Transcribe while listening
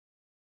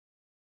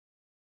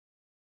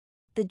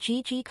The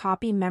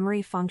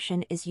copyMemory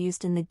function is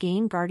used in the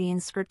GameGuardian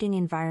scripting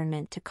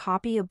environment to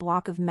copy a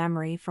block of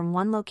memory from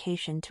one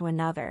location to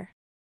another.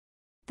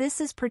 This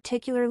is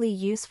particularly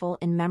useful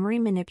in memory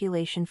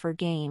manipulation for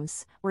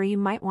games, where you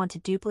might want to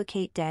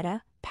duplicate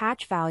data,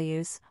 patch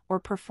values, or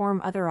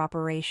perform other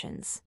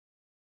operations.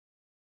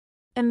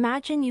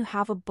 Imagine you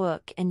have a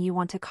book and you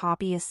want to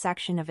copy a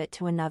section of it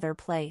to another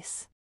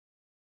place.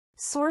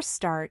 Source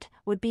start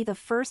would be the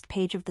first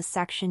page of the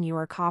section you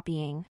are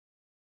copying.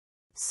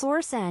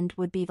 Source end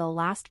would be the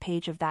last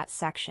page of that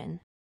section.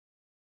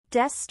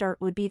 Des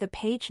start would be the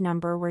page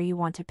number where you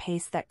want to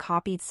paste that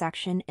copied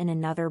section in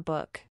another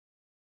book.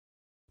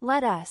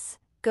 Let us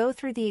go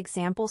through the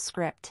example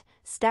script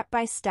step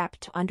by step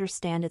to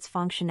understand its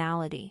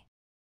functionality.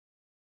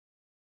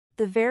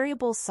 The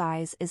variable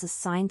size is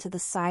assigned to the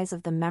size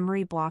of the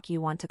memory block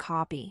you want to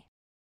copy.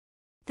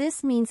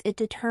 This means it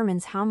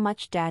determines how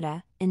much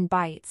data, in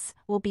bytes,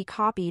 will be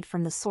copied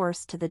from the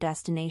source to the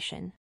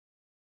destination.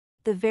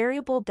 The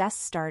variable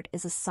desStart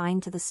is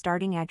assigned to the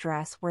starting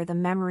address where the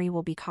memory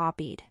will be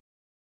copied.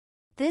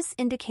 This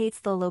indicates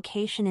the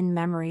location in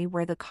memory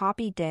where the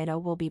copied data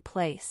will be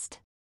placed.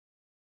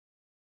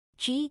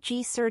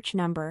 Search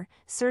number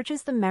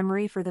searches the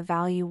memory for the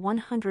value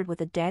 100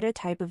 with a data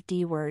type of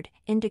dword,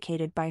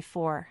 indicated by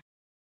 4.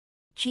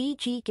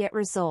 Get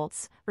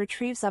results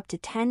retrieves up to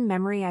 10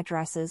 memory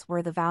addresses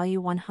where the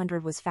value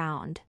 100 was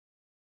found.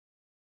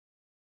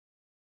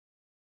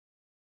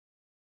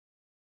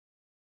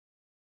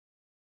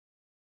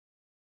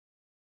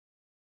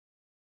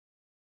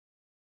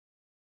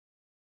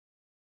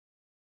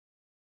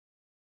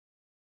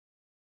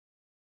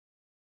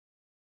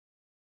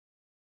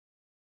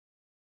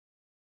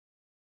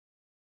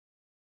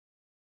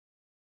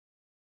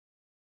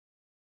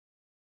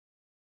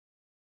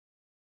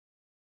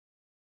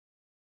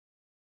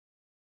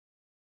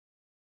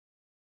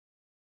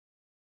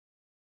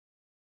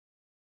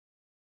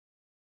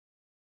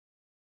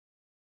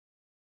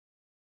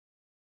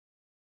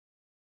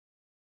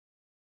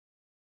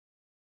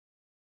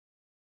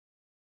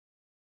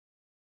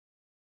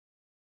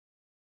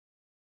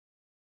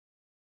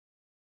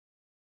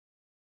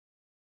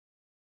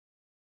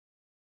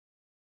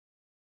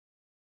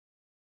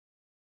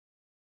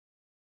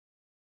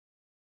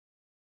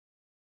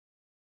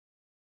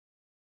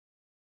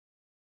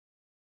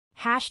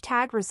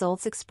 Hashtag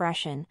results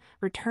expression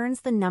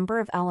returns the number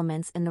of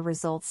elements in the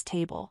results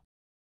table.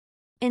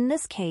 In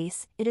this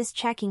case, it is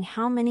checking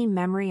how many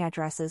memory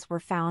addresses were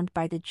found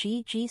by the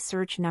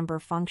search number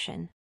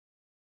function.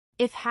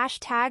 If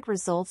hashtag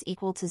results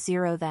equal to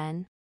 0,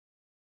 then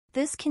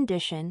this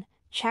condition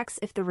checks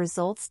if the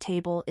results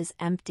table is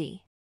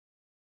empty,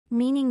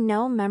 meaning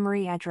no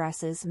memory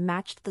addresses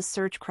matched the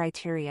search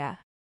criteria.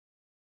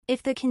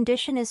 If the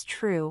condition is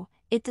true,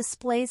 it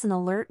displays an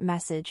alert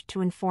message to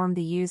inform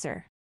the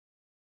user.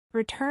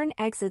 Return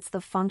exits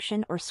the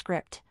function or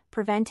script,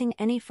 preventing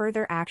any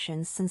further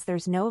actions since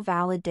there's no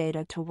valid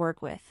data to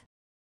work with.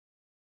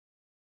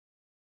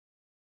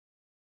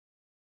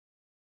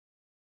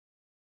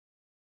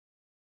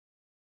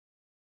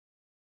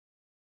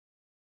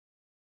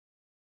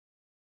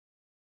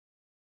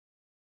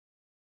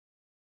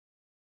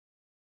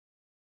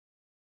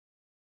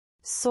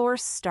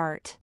 Source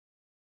start.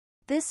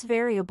 This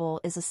variable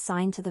is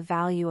assigned to the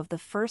value of the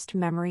first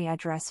memory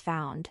address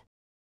found.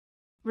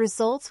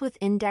 Results with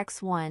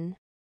index 1.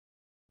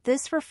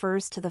 This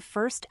refers to the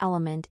first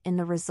element in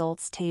the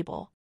results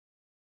table.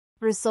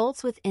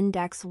 Results with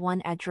index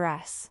 1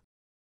 address.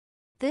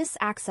 This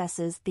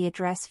accesses the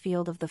address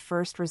field of the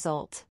first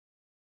result.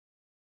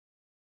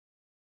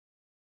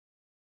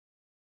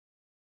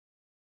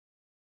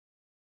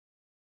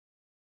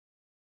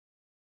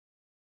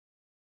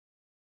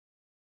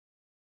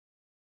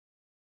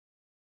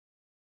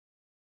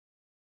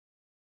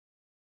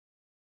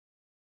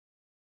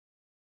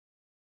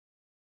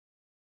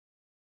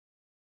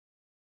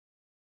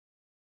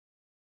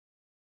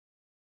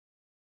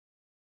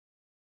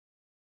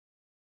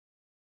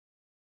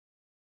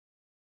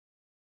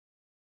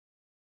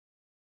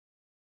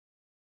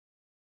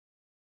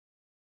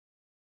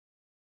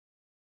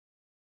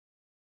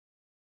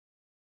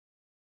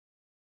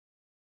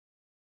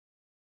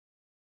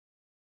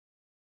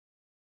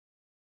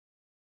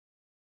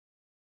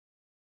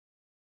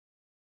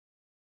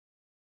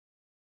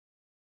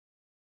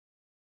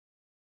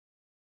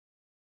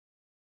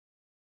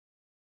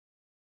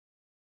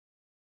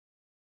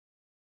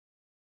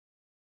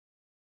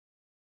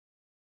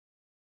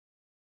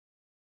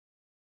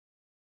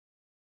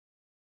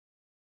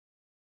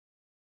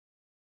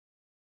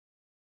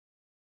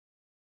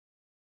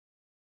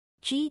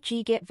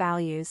 Get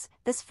values.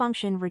 This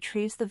function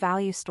retrieves the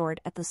value stored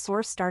at the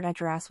source start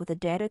address with a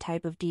data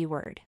type of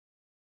dword.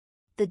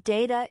 The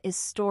data is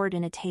stored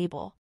in a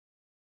table.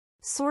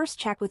 Source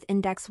check with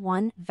index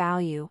 1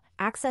 value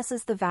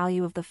accesses the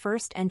value of the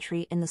first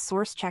entry in the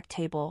source check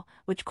table,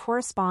 which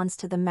corresponds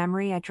to the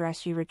memory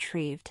address you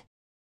retrieved.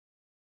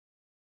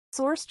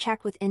 Source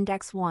check with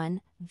index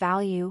 1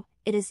 value,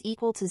 it is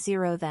equal to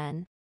 0,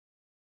 then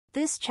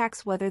this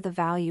checks whether the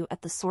value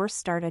at the source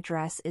start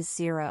address is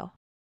 0.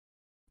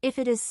 If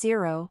it is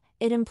 0,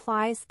 it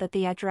implies that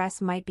the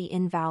address might be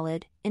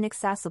invalid,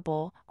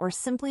 inaccessible, or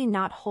simply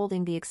not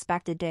holding the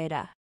expected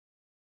data.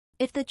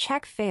 If the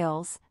check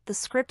fails, the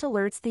script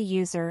alerts the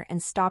user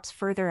and stops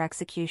further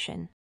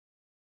execution.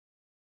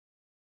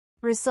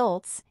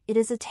 Results: it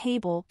is a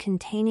table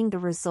containing the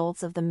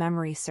results of the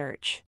memory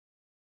search.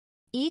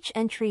 Each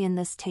entry in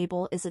this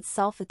table is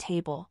itself a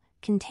table,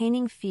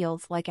 containing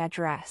fields like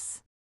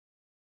address.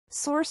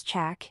 Source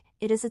check: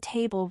 it is a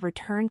table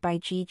returned by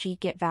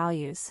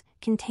GGGetValues,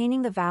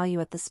 containing the value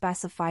at the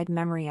specified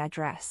memory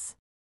address.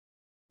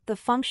 The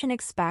function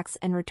expects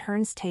and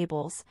returns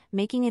tables,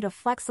 making it a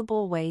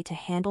flexible way to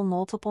handle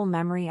multiple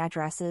memory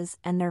addresses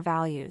and their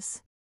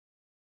values.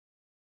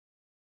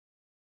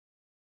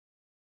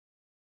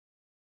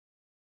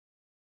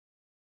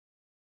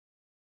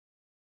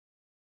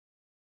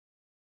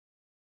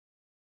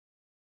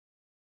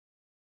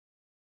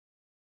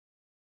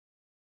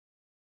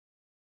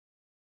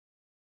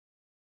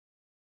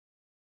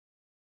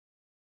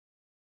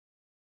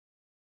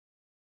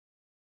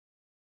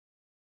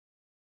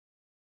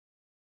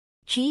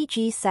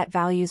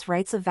 GGSetValues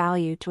writes a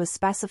value to a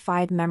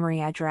specified memory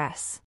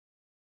address.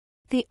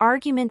 The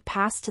argument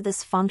passed to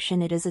this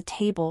function it is a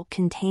table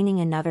containing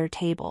another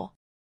table.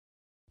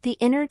 The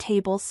inner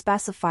table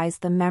specifies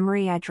the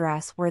memory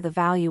address where the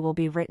value will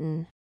be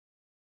written.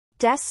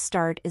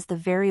 DesStart is the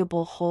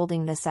variable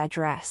holding this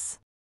address.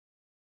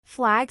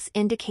 Flags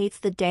indicates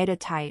the data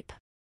type.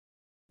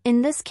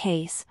 In this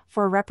case,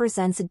 4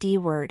 represents a D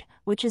word,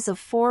 which is a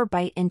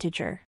 4-byte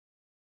integer.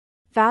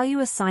 Value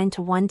assigned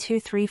to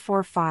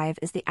 12345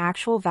 is the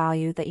actual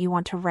value that you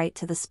want to write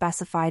to the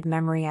specified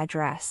memory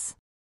address.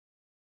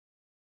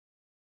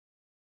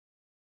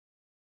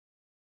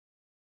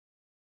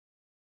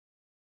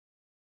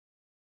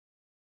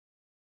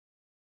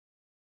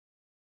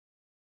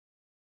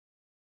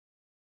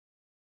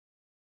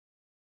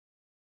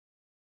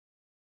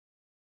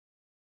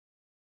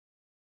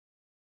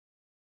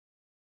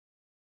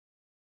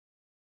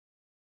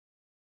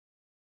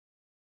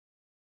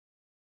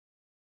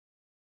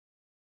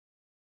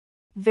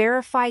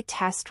 Verify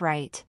test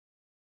write.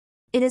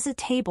 It is a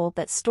table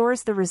that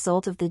stores the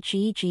result of the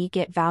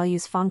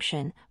GGGetValues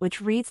function,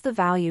 which reads the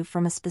value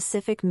from a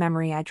specific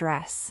memory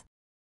address.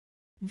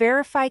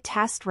 Verify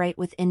test write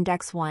with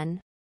index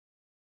 1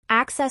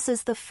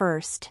 accesses the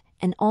first,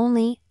 and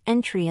only,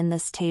 entry in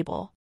this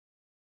table.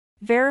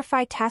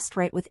 Verify test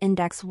write with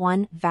index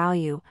 1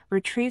 value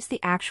retrieves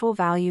the actual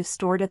value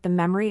stored at the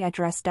memory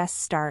address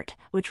DesStart,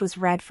 which was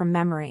read from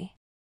memory.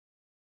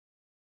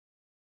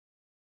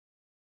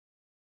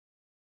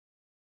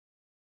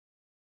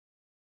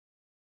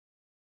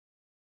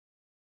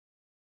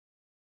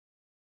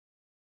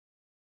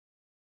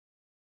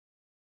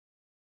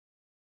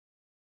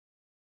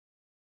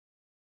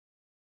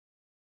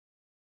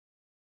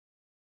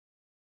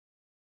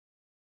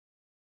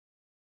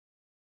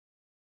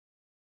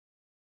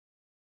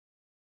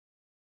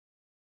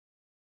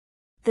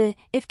 The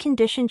if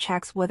condition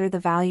checks whether the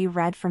value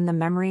read from the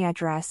memory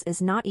address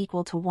is not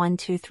equal to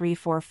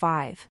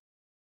 12345.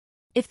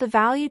 If the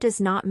value does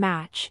not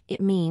match,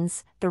 it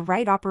means the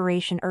write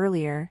operation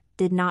earlier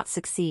did not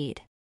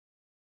succeed.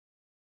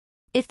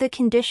 If the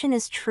condition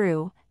is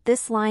true,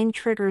 this line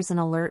triggers an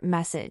alert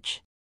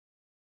message.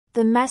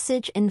 The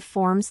message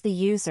informs the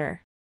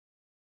user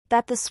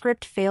that the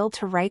script failed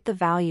to write the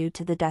value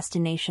to the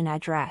destination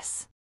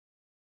address.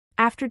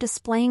 After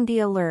displaying the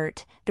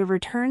alert, the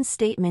return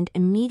statement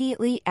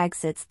immediately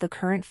exits the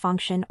current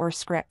function or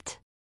script.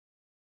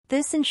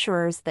 This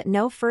ensures that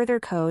no further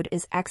code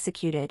is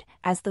executed,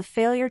 as the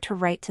failure to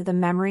write to the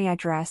memory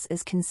address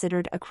is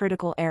considered a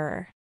critical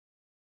error.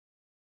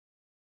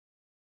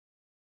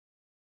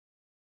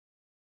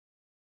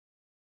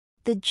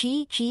 The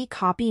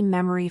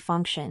copyMemory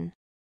function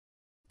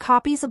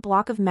copies a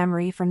block of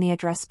memory from the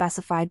address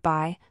specified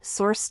by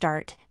source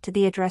start to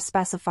the address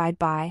specified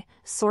by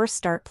source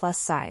start plus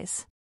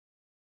size.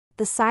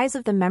 The size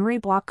of the memory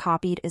block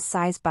copied is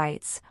size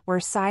bytes, where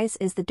size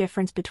is the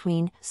difference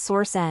between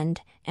source end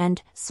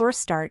and source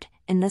start.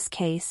 In this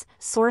case,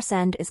 source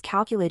end is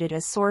calculated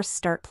as source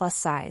start plus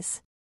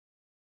size.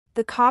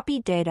 The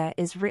copy data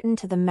is written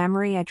to the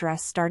memory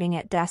address starting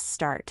at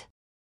DesStart.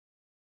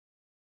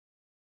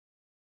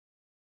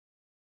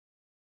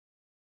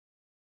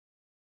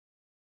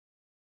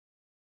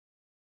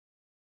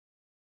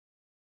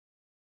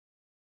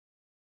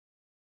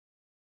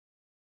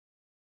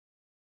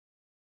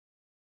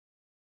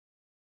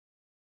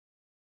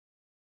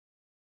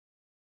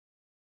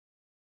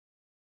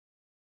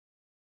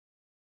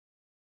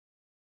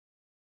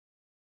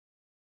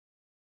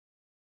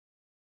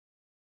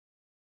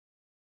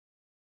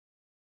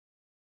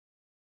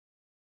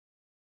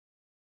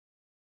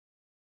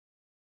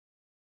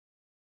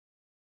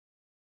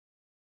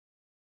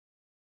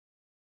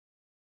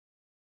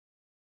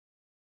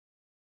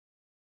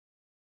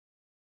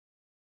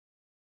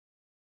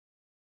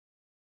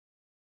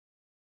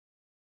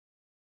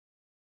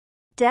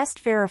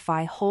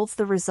 DesVerify holds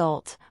the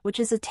result, which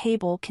is a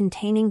table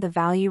containing the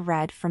value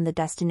read from the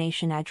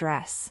destination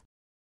address.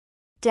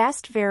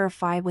 Dest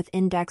verify with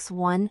index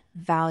 1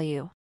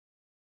 value.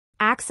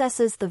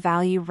 Accesses the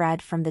value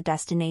read from the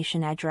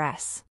destination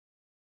address.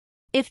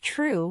 If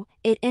true,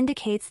 it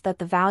indicates that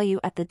the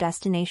value at the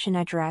destination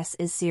address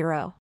is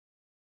 0.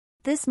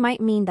 This might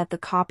mean that the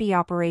copy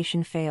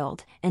operation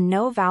failed and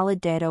no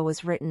valid data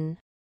was written.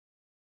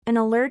 An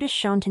alert is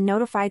shown to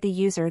notify the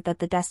user that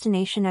the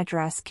destination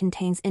address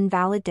contains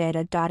invalid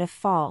data. If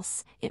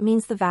false, it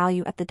means the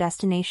value at the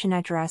destination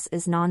address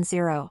is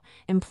non-zero,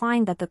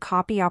 implying that the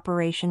copy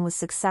operation was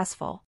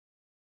successful.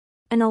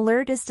 An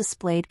alert is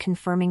displayed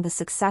confirming the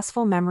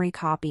successful memory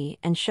copy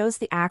and shows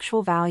the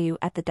actual value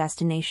at the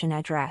destination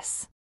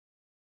address.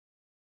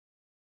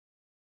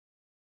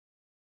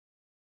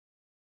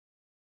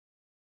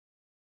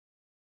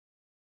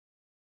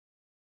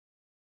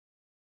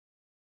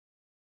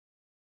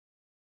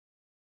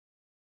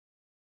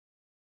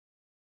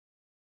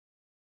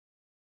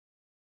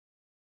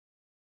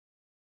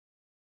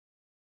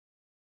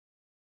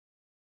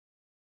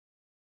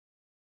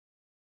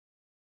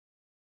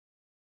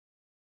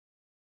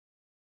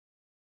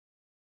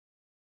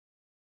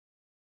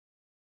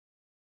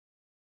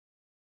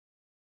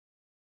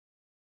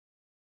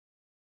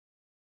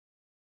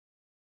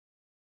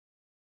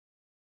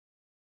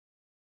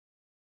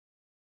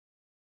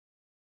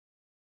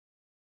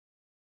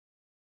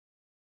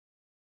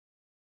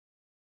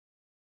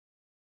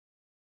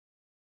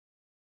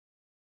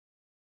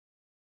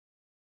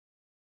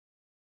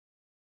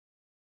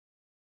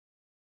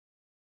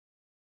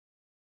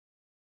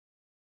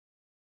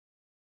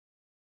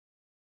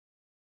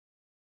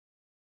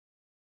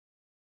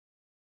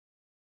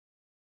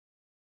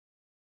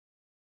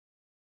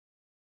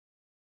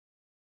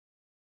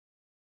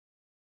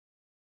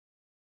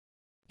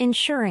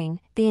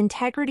 Ensuring the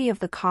integrity of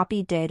the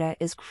copy data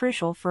is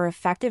crucial for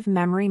effective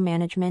memory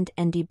management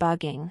and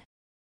debugging.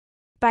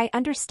 By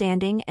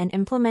understanding and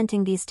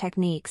implementing these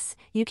techniques,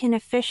 you can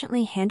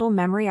efficiently handle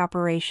memory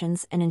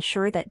operations and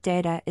ensure that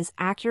data is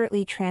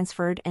accurately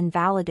transferred and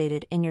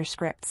validated in your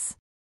scripts.